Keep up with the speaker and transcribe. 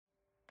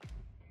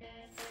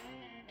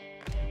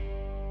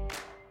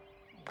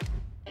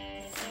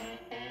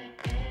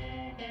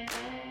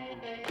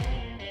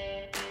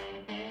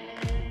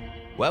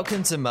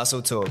Welcome to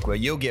Muscle Talk, where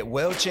you'll get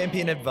world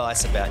champion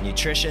advice about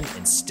nutrition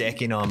and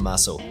stacking on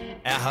muscle.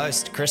 Our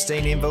host,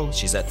 Christine Enville,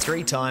 she's a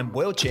 3-time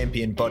world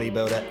champion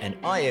bodybuilder, an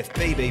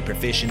IFBB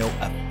professional,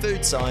 a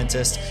food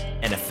scientist,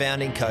 and a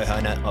founding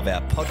co-owner of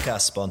our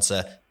podcast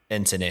sponsor,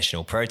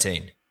 International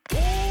Protein.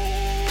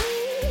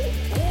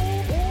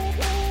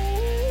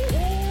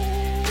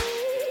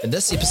 In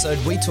this episode,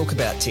 we talk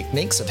about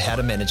techniques of how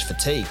to manage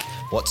fatigue,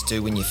 what to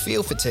do when you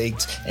feel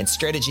fatigued, and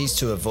strategies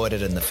to avoid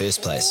it in the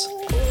first place.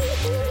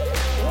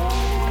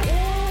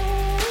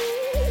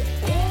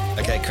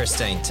 Okay,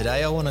 Christine,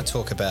 today I want to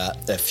talk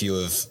about if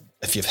you've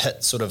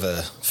hit sort of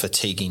a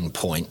fatiguing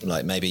point,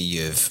 like maybe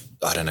you've,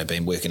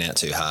 been working out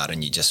too hard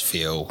and you just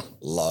feel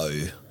low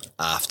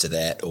after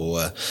that,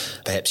 or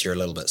perhaps you're a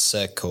little bit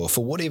sick, or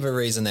for whatever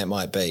reason that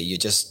might be, you're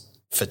just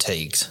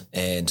fatigued,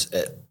 and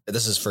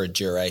this is for a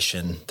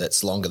duration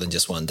that's longer than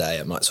just one day.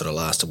 It might sort of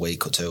last a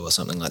week or two or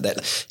something like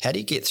that. How do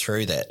you get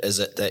through that? Is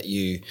it that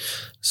you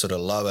sort of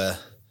lower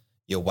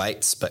your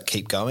weights but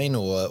keep going,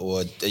 or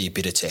are you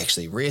better to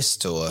actually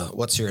rest, or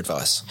what's your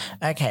advice?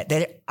 Okay,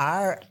 there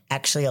are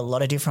actually a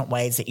lot of different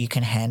ways that you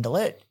can handle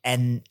it,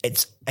 and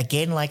it's,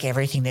 again, like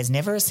everything, there's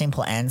never a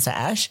simple answer,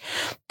 Ash,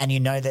 and you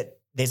know that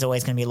there's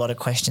always going to be a lot of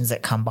questions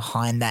that come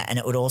behind that, and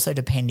it would also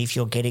depend if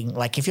you're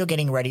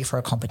getting ready for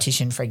a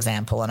competition, for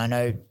example, and I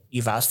know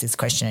you've asked this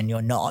question and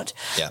you're not,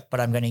 but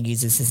I'm going to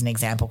use this as an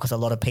example because a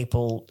lot of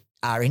people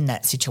are in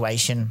that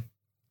situation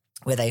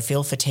where they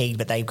feel fatigued,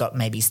 but they've got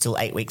maybe still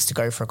 8 weeks to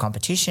go for a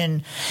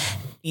competition.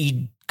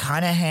 You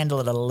kind of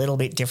handle it a little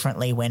bit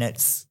differently when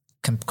it's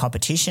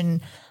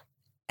competition,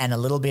 and a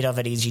little bit of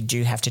it is you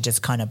do have to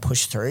just kind of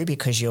push through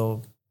because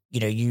you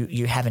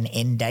have an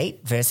end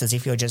date, versus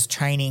if you're just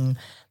training,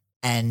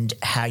 and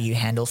how you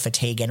handle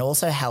fatigue, and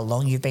also how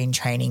long you've been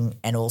training,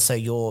 and also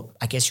your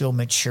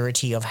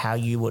maturity of how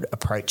you would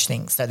approach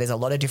things. So there's a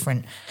lot of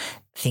different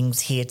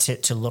things here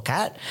to look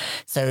at.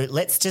 So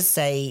let's just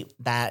say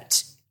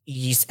that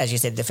as you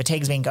said, the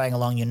fatigue's been going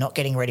along, you're not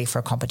getting ready for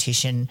a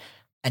competition,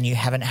 and you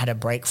haven't had a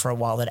break for a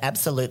while, that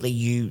absolutely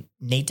you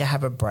need to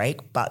have a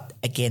break. But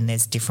again,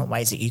 there's different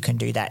ways that you can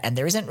do that. And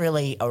there isn't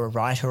really a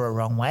right or a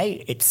wrong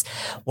way. It's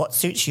what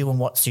suits you and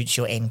what suits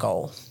your end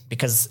goal,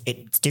 because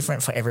it's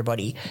different for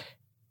everybody.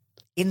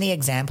 In the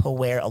example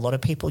where a lot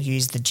of people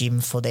use the gym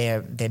for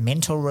their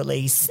mental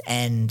release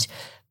and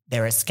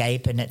their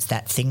escape, and it's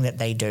that thing that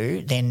they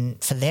do, then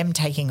for them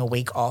taking a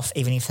week off,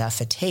 even if they're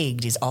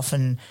fatigued, is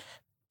often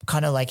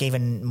kind of like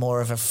even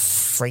more of a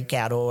freak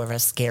out or of a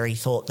scary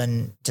thought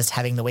than just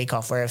having the week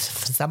off. Whereas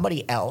for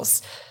somebody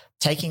else,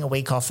 taking a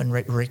week off and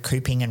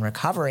recouping and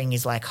recovering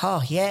is like,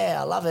 oh yeah,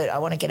 I love it, I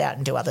want to get out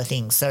and do other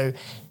things. So it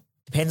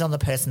depends on the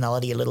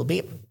personality a little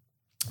bit.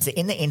 So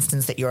in the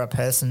instance that you're a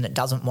person that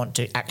doesn't want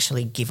to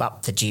actually give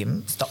up the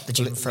gym, stop the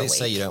gym for a week. Let's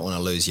say you don't want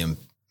to lose your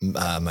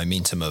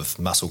momentum of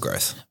muscle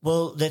growth.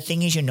 Well, the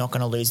thing is, you're not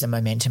going to lose the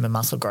momentum of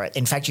muscle growth.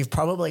 In fact, you've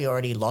probably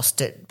already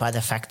lost it by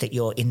the fact that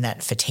you're in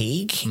that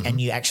fatigue,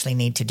 and you actually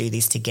need to do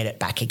this to get it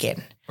back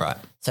again. Right.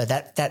 So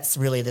that's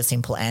really the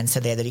simple answer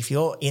there, that if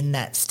you're in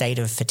that state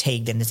of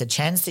fatigue, then there's a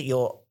chance that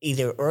you're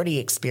either already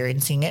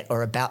experiencing it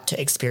or about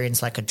to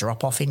experience like a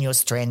drop off in your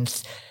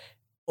strength,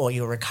 or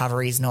your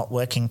recovery is not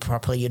working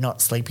properly, you're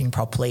not sleeping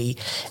properly,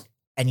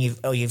 and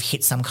you've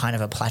hit some kind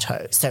of a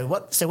plateau. So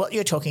what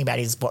you're talking about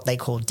is what they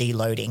call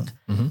deloading.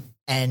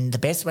 And the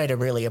best way to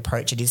really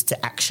approach it is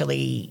to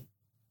actually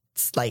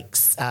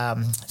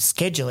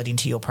schedule it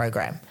into your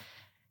program.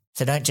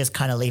 So don't just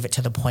kind of leave it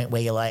to the point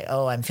where you're like,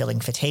 oh, I'm feeling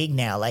fatigued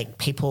now. Like,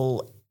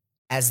 people,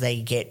 as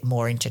they get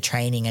more into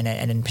training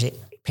and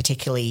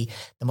particularly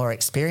the more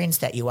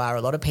experienced that you are,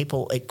 a lot of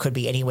people, it could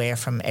be anywhere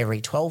from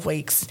every 12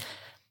 weeks,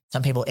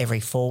 some people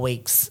every 4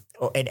 weeks,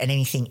 and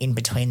anything in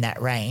between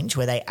that range,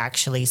 where they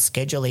actually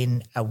schedule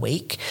in a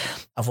week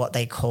of what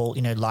they call,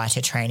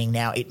 lighter training.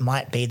 Now, it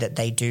might be that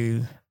they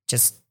do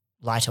just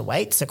lighter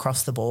weights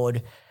across the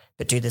board,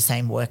 but do the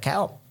same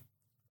workout.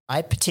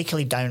 I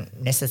particularly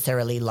don't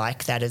necessarily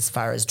like that as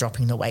far as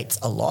dropping the weights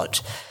a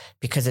lot,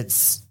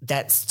 because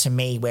that's to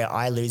me where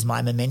I lose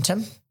my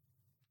momentum.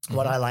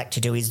 What I like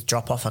to do is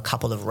drop off a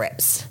couple of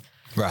reps.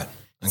 Right.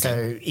 Okay.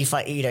 So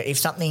if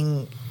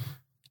something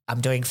I'm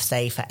doing,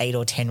 say, for 8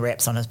 or 10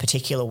 reps on a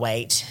particular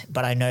weight,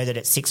 but I know that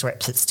at 6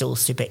 reps it's still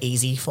super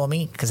easy for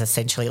me, because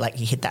essentially like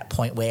you hit that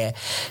point where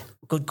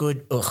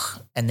good,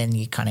 and then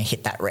you kind of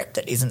hit that rep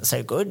that isn't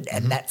so good,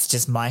 and that's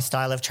just my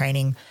style of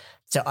training.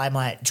 So I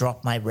might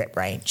drop my rep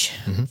range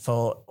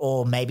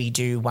or maybe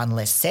do one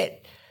less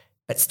set,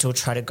 but still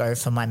try to go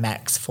for my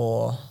max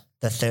for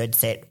the third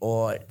set,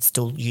 or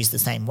still use the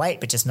same weight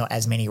but just not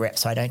as many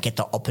reps, so I don't get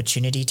the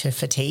opportunity to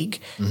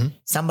fatigue.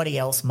 Somebody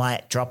else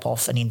might drop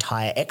off an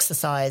entire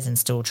exercise and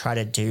still try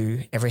to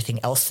do everything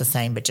else the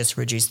same but just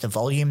reduce the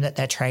volume that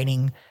they're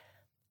training.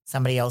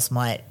 Somebody else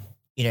might,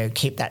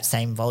 keep that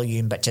same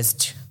volume but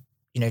just,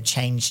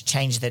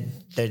 change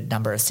the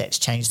number of sets,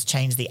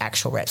 change the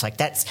actual reps. Like,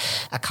 that's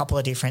a couple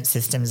of different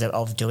systems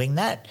of doing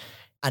that.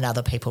 and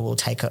other people will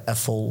take a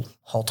full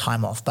whole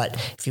time off. But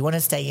if you want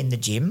to stay in the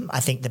gym, I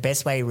think the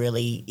best way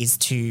really is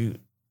to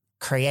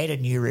create a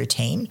new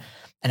routine.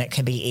 And it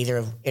can be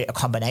either a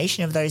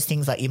combination of those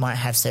things, like you might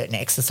have certain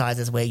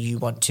exercises where you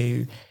want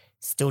to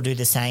still do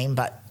the same,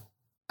 but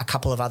a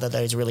couple of other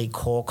those really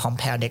core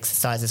compound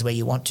exercises where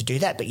you want to do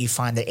that, but you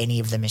find that any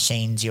of the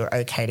machines you're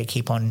okay to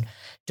keep on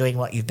doing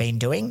what you've been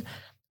doing.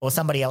 Or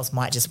somebody else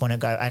might just want to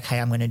go, okay,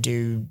 I'm going to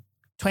do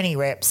 20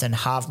 reps and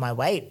halve my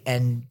weight,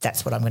 and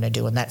that's what I'm going to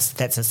do. And that's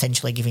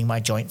essentially giving my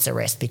joints a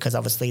rest, because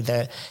obviously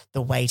the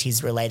weight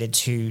is related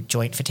to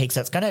joint fatigue.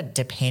 So it's going to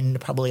depend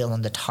probably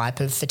on the type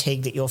of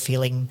fatigue that you're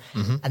feeling.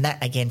 And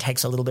that, again,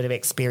 takes a little bit of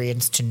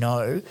experience to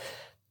know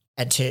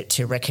and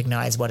to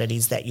recognize what it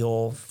is that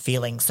you're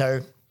feeling.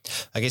 So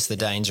I guess the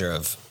danger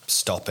of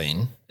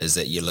stopping is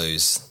that you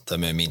lose the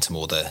momentum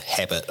or the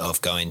habit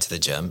of going to the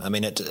gym. I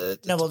mean,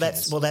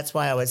 that's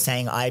why I was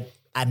saying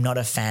I'm not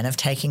a fan of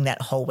taking that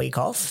whole week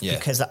off,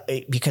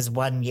 because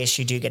one, yes,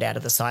 you do get out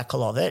of the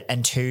cycle of it,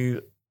 and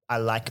two, I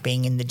like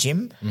being in the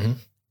gym.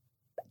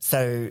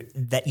 So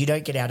that you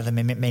don't get out of the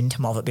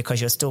momentum of it, because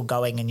you're still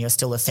going and you're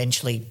still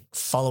essentially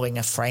following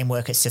a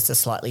framework. It's just a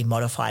slightly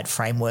modified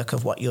framework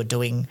of what you're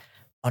doing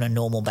on a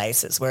normal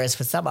basis. Whereas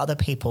for some other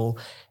people,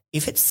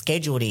 if it's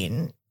scheduled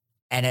in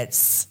and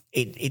it's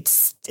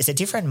a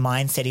different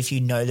mindset if you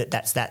know that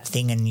that's that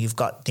thing and you've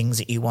got things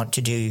that you want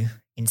to do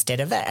instead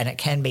of that, and it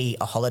can be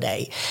a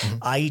holiday.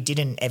 I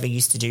didn't ever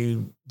used to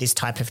do this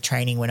type of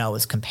training when I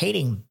was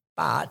competing,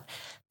 but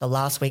the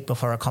last week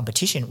before a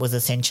competition was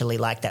essentially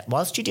like that.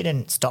 Whilst you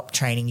didn't stop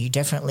training, you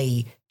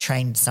definitely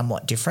trained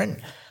somewhat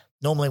different.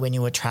 Normally when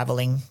you were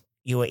traveling,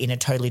 you were in a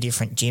totally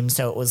different gym,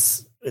 so it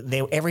was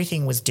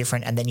everything was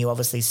different, and then you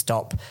obviously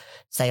stop,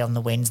 say, on the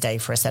Wednesday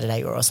for a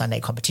Saturday or a Sunday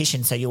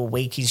competition, so your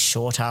week is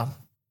shorter,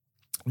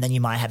 and then you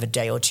might have a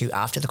day or two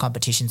after the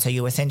competition, so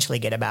you essentially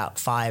get about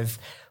 5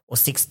 or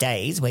 6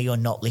 days where you're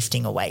not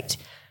lifting a weight.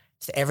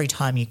 So every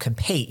time you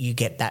compete, you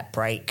get that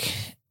break,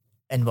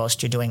 and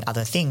whilst you're doing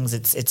other things,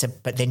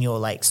 but then you're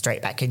like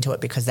straight back into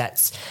it because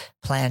that's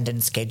planned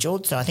and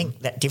scheduled. So I think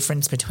that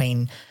difference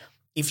between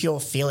if you're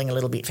feeling a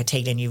little bit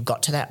fatigued and you've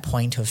got to that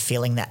point of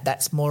feeling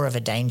that's more of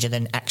a danger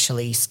than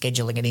actually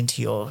scheduling it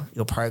into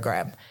your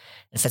program.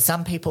 And for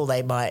some people,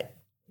 they might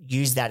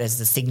use that as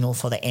the signal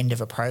for the end of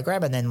a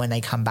program, and then when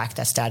they come back,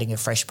 they're starting a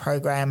fresh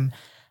program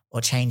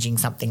or changing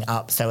something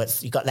up. So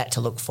you've got that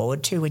to look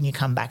forward to when you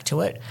come back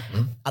to it.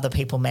 Other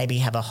people maybe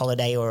have a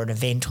holiday or an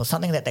event or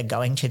something that they're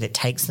going to that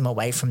takes them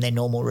away from their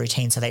normal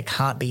routine, so they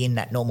can't be in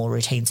that normal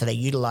routine. So they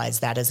utilize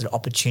that as an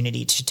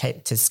opportunity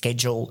to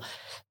schedule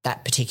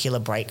that particular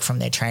break from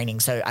their training.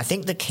 So I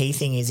think the key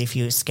thing is if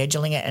you're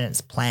scheduling it and it's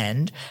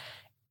planned,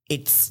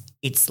 it's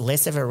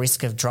less of a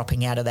risk of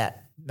dropping out of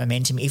that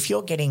momentum. If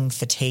you're getting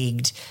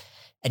fatigued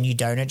and you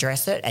don't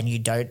address it and you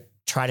don't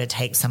try to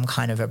take some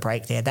kind of a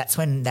break there, that's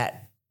when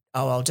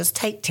I'll just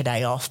take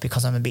today off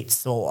because I'm a bit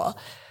sore,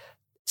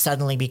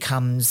 suddenly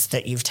becomes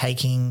that you've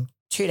taken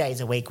 2 days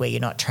a week where you're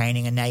not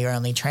training, and now you're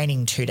only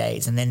training 2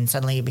 days, and then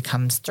suddenly it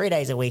becomes 3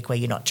 days a week where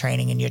you're not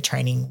training and you're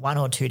training 1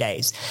 or 2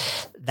 days.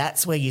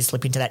 That's where you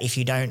slip into that if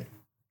you don't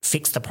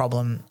fix the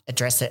problem,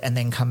 address it, and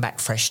then come back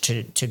fresh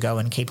to go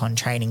and keep on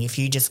training. If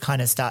you just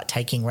kind of start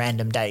taking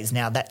random days,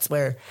 now that's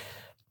where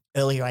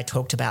earlier I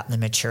talked about the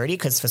maturity,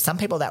 because for some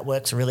people that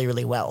works really,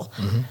 really well.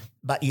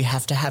 But you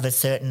have to have a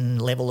certain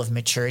level of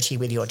maturity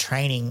with your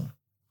training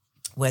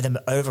where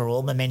the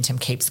overall momentum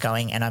keeps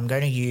going. And I'm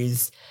going to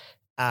use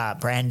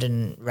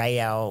Brandon Ray,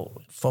 our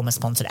former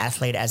sponsored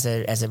athlete, as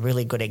a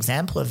really good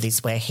example of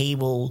this, where he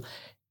will,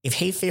 if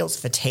he feels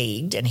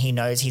fatigued and he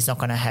knows he's not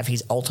going to have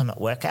his ultimate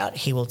workout,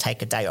 he will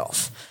take a day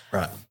off.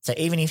 Right. So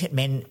even if it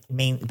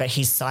but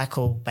his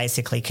cycle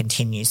basically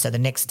continues. So the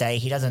next day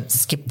he doesn't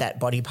skip that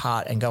body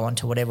part and go on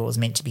to whatever was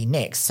meant to be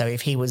next. So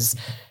if he was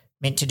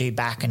meant to do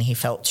back and he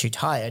felt too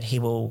tired, he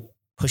will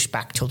push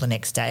back till the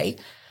next day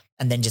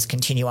and then just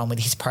continue on with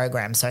his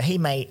program. So he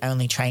may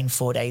only train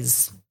 4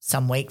 days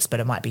some weeks, but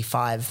it might be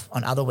 5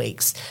 on other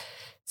weeks.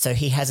 So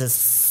he has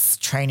a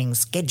training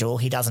schedule.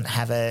 He doesn't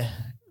have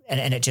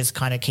and it just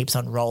kind of keeps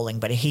on rolling.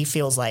 But if he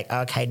feels like,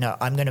 okay, no,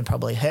 I'm going to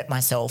probably hurt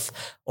myself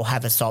or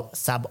have a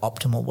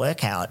suboptimal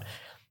workout,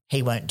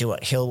 he won't do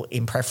it. He'll,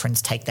 in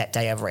preference, take that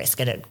day of rest.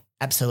 And it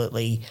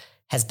absolutely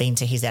has been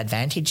to his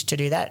advantage to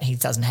do that. He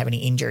doesn't have any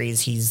injuries.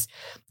 He's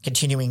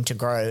continuing to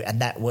grow,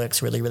 and that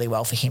works really, really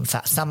well for him.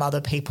 For some other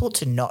people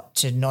to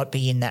not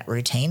be in that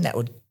routine, that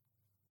would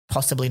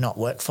possibly not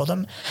work for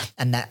them,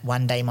 and that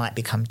one day might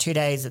become 2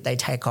 days that they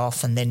take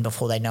off, and then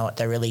before they know it,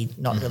 they're really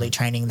not really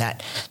training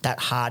that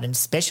hard, and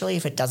especially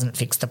if it doesn't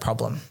fix the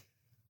problem.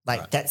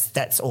 Like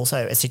that's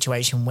also a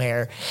situation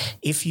where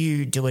if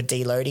you do a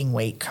deloading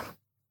week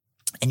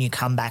and you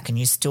come back and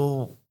you're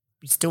still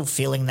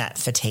feeling that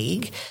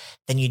fatigue,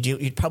 then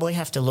you'd probably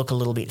have to look a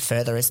little bit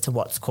further as to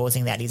what's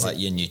causing that. Is like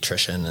your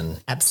nutrition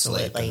and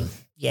absolutely,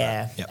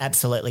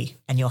 absolutely,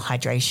 and your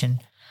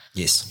hydration.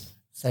 Yes.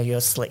 So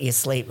your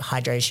sleep,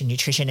 hydration,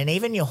 nutrition, and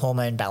even your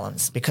hormone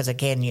balance, because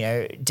again,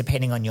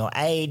 depending on your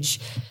age,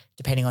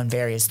 depending on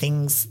various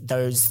things,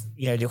 those,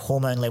 the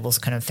hormone levels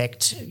can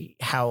affect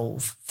how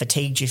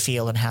fatigued you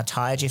feel and how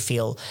tired you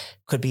feel.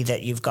 Could be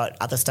that you've got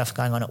other stuff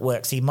going on at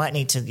work. So you might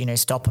need to,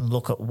 stop and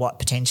look at what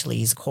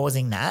potentially is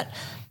causing that.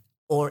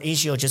 Or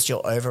is your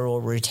overall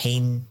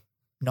routine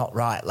not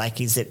right? Like,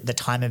 is it the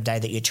time of day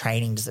that you're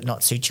training? Does it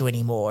not suit you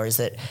anymore? Is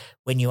it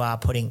when you are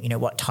putting,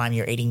 what time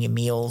you're eating your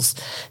meals?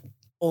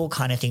 All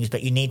kind of things,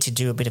 but you need to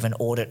do a bit of an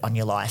audit on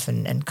your life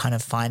and kind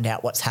of find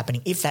out what's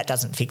happening if that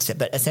doesn't fix it.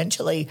 But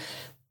essentially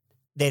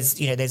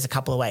there's a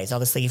couple of ways.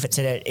 Obviously, if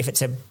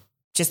it's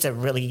just a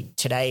really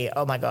today,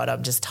 oh my God,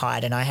 I'm just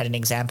tired. And I had an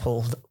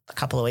example a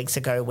couple of weeks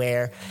ago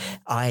where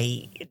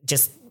I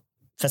just,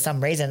 for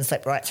some reason,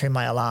 slept right through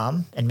my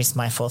alarm and missed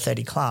my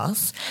 4:30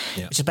 class,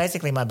 which is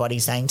basically my body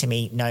saying to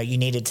me, no, you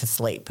needed to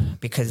sleep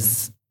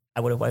because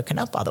I would have woken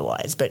up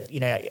otherwise. But,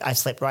 I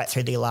slept right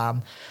through the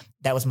alarm.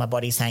 That was my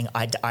body saying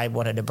I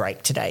wanted a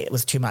break today. It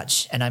was too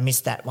much. And I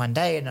missed that one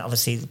day and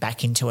obviously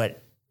back into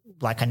it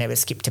like I never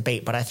skipped a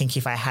beat. But I think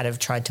if I had have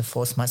tried to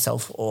force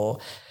myself or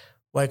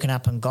woken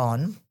up and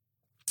gone,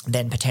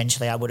 then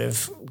potentially I would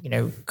have,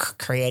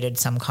 created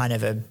some kind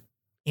of a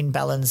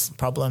imbalance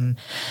problem,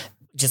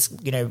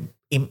 just,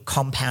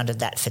 compounded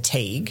that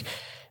fatigue.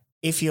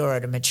 If you're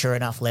at a mature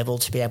enough level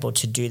to be able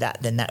to do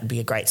that, then that would be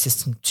a great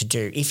system to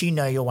do. If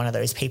you're one of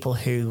those people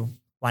who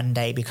one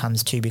day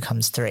becomes two,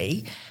 becomes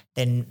three,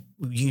 then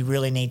you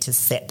really need to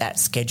set that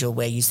schedule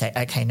where you say,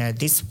 okay, no,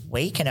 this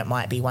week, and it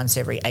might be once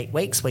every 8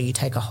 weeks where you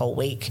take a whole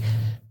week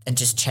and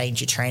just change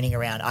your training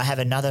around. I have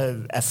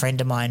a friend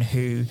of mine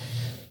who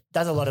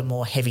does a lot of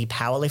more heavy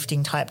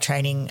powerlifting type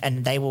training,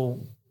 and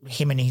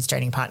him and his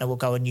training partner will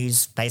go and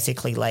use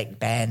basically like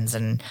bands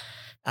and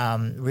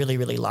really,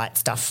 really light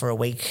stuff for a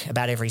week,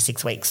 about every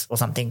 6 weeks or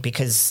something,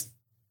 because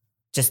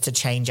just to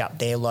change up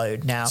their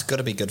load. Now, it's got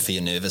to be good for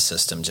your nervous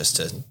system just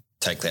to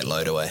take that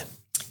load away.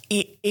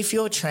 If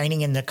you're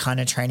training in the kind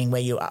of training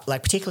where you are,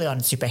 like particularly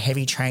on super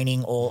heavy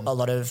training or a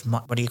lot of,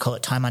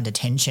 time under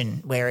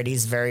tension, where it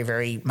is very,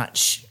 very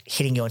much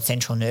hitting your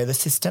central nervous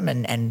system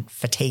and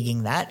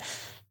fatiguing that,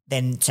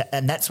 and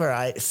that's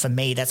where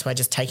that's why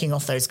just taking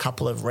off those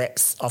couple of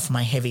reps off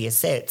my heavier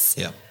sets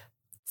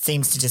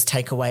seems to just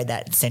take away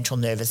that central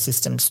nervous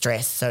system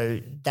stress.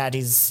 So that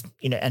is,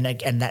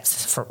 and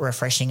that's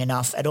refreshing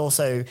enough. It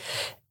also,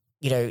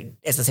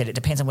 as I said, it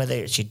depends on whether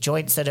it's your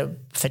joints that are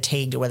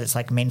fatigued or whether it's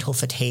like mental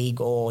fatigue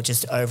or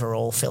just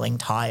overall feeling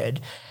tired.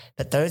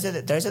 But those are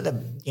the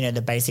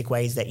the basic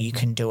ways that you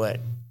can do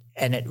it.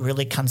 And it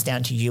really comes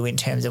down to you in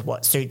terms of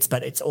what suits,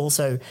 but it's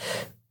also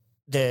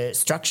the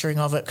structuring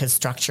of it, because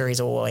structure is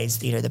always,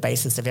 the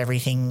basis of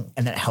everything,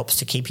 and that helps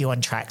to keep you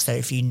on track. So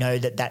if you know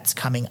that that's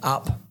coming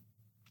up,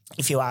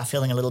 if you are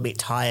feeling a little bit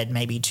tired,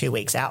 maybe 2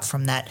 weeks out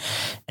from that,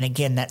 and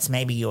again, that's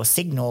maybe your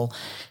signal,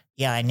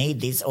 I need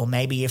this. Or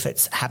maybe if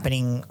it's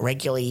happening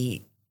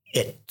regularly,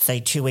 say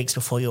 2 weeks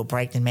before your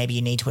break, then maybe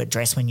you need to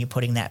address when you're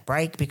putting that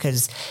break,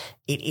 because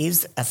it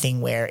is a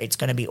thing where it's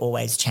going to be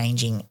always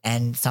changing.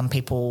 And some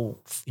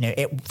people,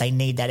 they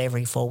need that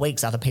every 4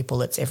 weeks. Other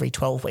people, it's every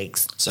 12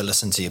 weeks. So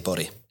listen to your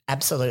body.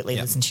 Absolutely.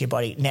 Listen to your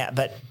body. Now,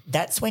 but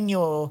that's when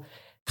you're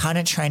kind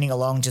of training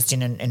along just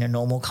in a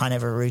normal kind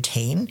of a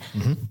routine.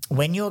 Mm-hmm.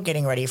 When you're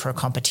getting ready for a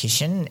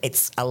competition,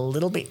 it's a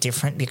little bit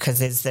different,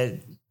 because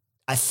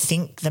I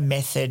think the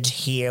method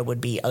here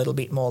would be a little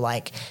bit more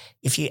like,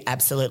 if you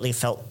absolutely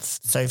felt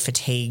so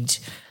fatigued,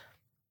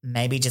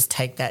 maybe just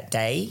take that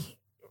day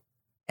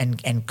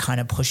and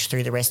kind of push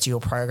through the rest of your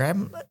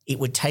program. It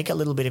would take a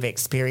little bit of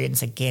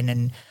experience again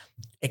and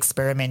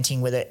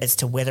experimenting with it as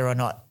to whether or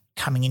not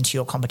coming into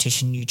your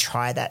competition you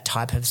try that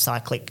type of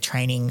cyclic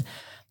training.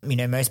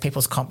 Most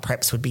people's comp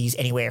preps would be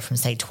anywhere from,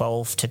 say,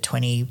 12 to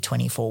 20,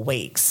 24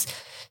 weeks.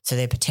 So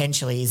there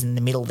potentially is in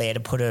the middle there to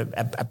put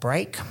a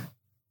break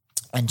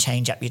and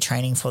change up your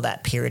training for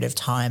that period of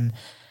time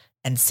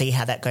and see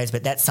how that goes.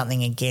 But that's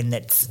something, again,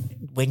 that's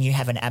when you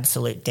have an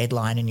absolute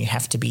deadline and you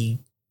have to be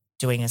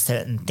doing a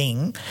certain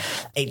thing,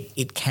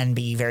 it can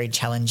be very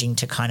challenging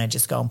to kind of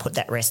just go and put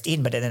that rest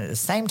in. But then at the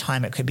same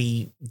time, it could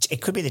be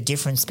the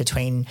difference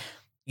between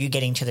you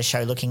getting to the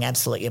show looking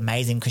absolutely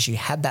amazing because you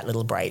had that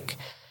little break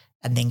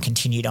and then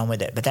continued on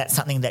with it. But that's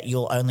something that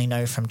you'll only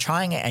know from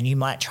trying it, and you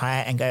might try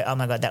it and go, oh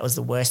my God, that was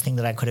the worst thing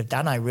that I could have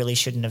done. I really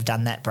shouldn't have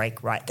done that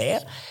break right there.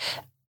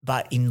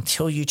 But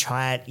until you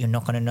try it, you're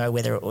not going to know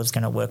whether it was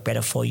going to work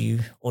better for you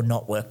or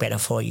not work better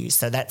for you.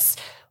 So that's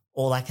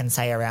all I can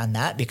say around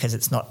that, because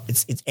it's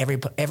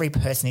every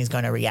person is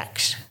going to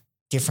react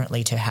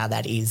differently to how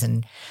that is.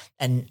 And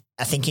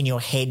I think in your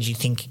head you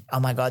think,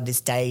 oh my God,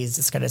 this day is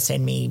just going to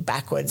send me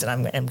backwards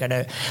and I'm going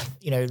to,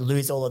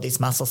 lose all of this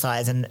muscle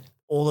size. And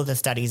all of the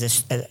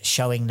studies are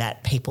showing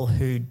that people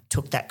who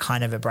took that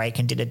kind of a break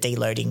and did a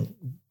deloading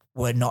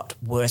were not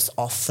worse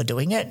off for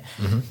doing it.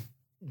 Mm-hmm.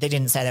 They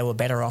didn't say they were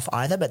better off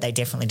either, but they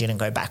definitely didn't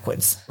go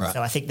backwards. Right.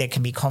 So I think there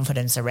can be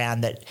confidence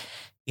around that,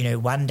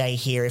 one day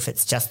here, if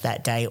it's just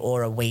that day,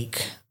 or a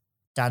week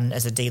done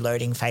as a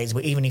deloading phase,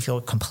 even if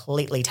you're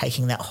completely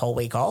taking that whole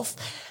week off,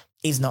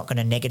 is not going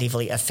to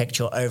negatively affect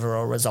your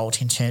overall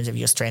result in terms of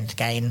your strength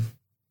gain.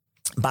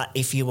 But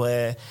if you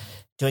were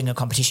doing a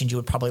competition, you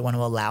would probably want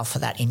to allow for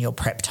that in your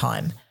prep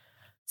time.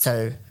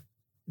 So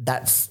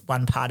that's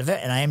one part of it.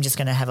 And I am just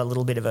going to have a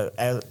little bit of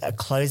a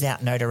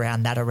closeout note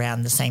around that,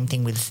 around the same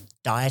thing with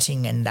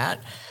dieting and that,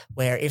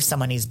 where if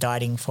someone is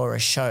dieting for a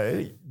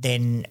show,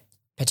 then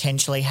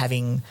potentially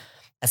having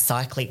a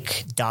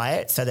cyclic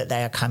diet so that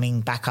they are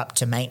coming back up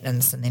to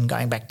maintenance and then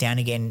going back down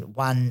again,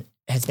 one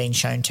has been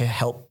shown to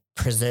help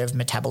preserve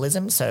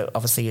metabolism. So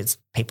obviously as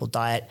people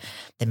diet,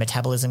 their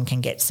metabolism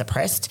can get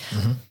suppressed,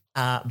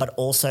 but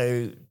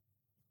also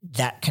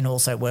that can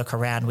also work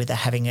around with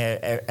having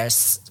a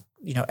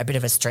bit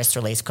of a stress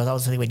release, because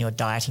obviously when you're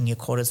dieting, your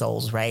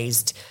cortisol's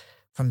raised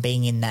from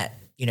being in that,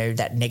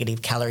 that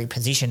negative calorie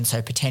position.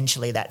 So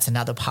potentially that's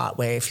another part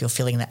where if you're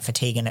feeling that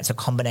fatigue and it's a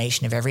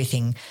combination of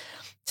everything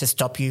to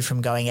stop you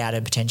from going out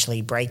and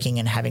potentially breaking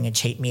and having a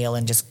cheat meal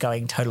and just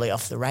going totally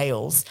off the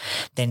rails,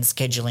 then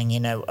scheduling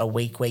in a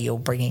week where you're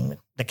bringing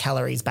the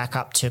calories back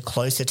up to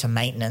closer to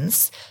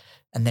maintenance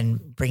and then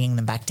bringing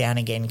them back down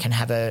again can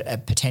have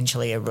a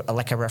potentially a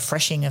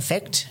refreshing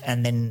effect,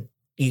 and then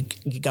you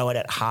go at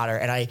it harder.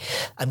 And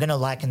I'm going to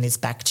liken this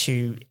back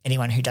to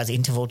anyone who does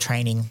interval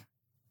training,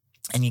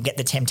 and you get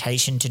the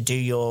temptation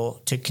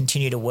to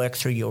continue to work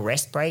through your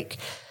rest break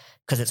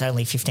because it's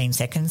only 15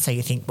 seconds. So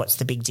you think, what's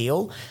the big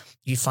deal?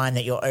 You find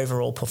that your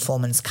overall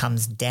performance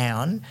comes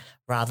down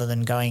rather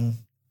than going,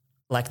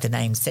 like the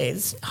name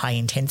says, high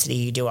intensity.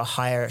 You do a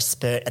higher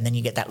spurt and then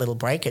you get that little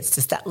break. It's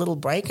just that little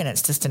break and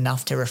it's just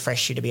enough to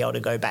refresh you to be able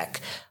to go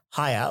back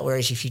higher.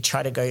 Whereas if you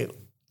try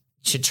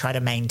to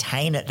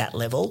maintain at that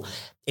level,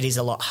 it is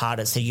a lot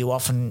harder. So you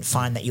often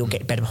find that you'll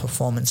get better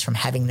performance from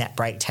having that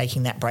break,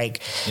 taking that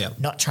break,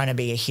 not trying to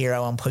be a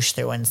hero and push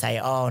through and say,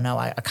 oh no,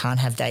 I can't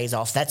have days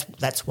off.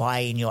 That's why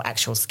in your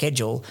actual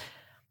schedule,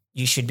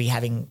 you should be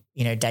having,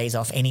 days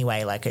off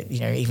anyway. Like,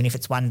 even if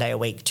it's 1 day a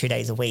week, 2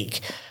 days a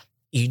week,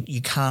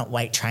 you can't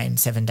weight train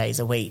 7 days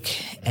a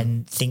week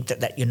and think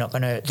that you're not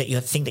going to, that you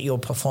think that you're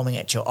performing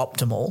at your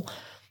optimal.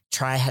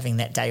 Try having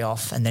that day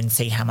off and then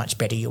see how much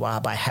better you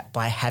are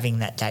by having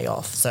that day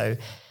off. So,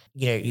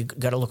 you've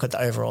got to look at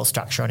the overall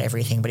structure on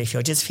everything. But if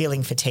you're just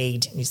feeling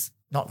fatigued and it's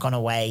not gone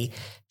away,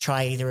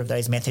 try either of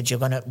those methods.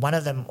 One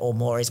of them or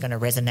more is going to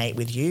resonate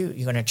with you.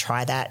 You're going to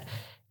try that.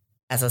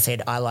 As I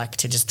said, I like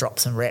to just drop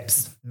some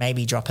reps,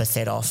 maybe drop a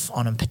set off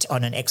on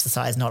an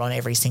exercise, not on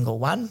every single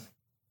one.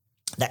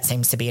 That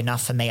seems to be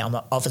enough for me. I'm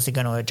obviously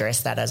going to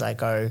address that as I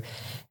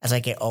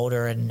get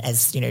older and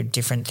as,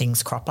 different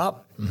things crop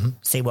up,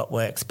 see what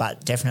works,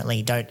 but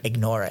definitely don't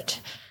ignore it.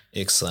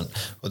 Excellent.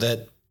 Well,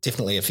 there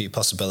definitely a few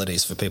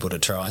possibilities for people to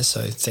try.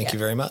 So thank you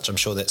very much. I'm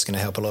sure that's going to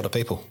help a lot of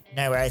people.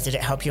 No worries. Did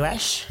it help you,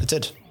 Ash? It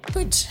did.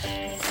 Good.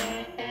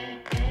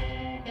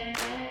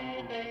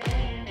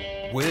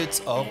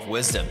 Words of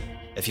wisdom.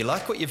 If you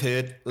like what you've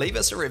heard, leave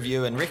us a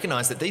review and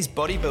recognise that these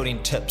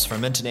bodybuilding tips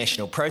from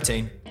International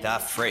Protein, they're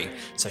free.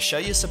 So show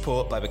your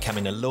support by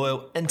becoming a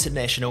loyal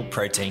International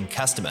Protein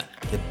customer,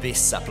 the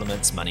best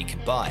supplements money can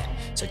buy.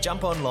 So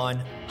jump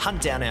online,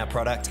 hunt down our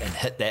product and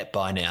hit that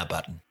buy now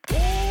button.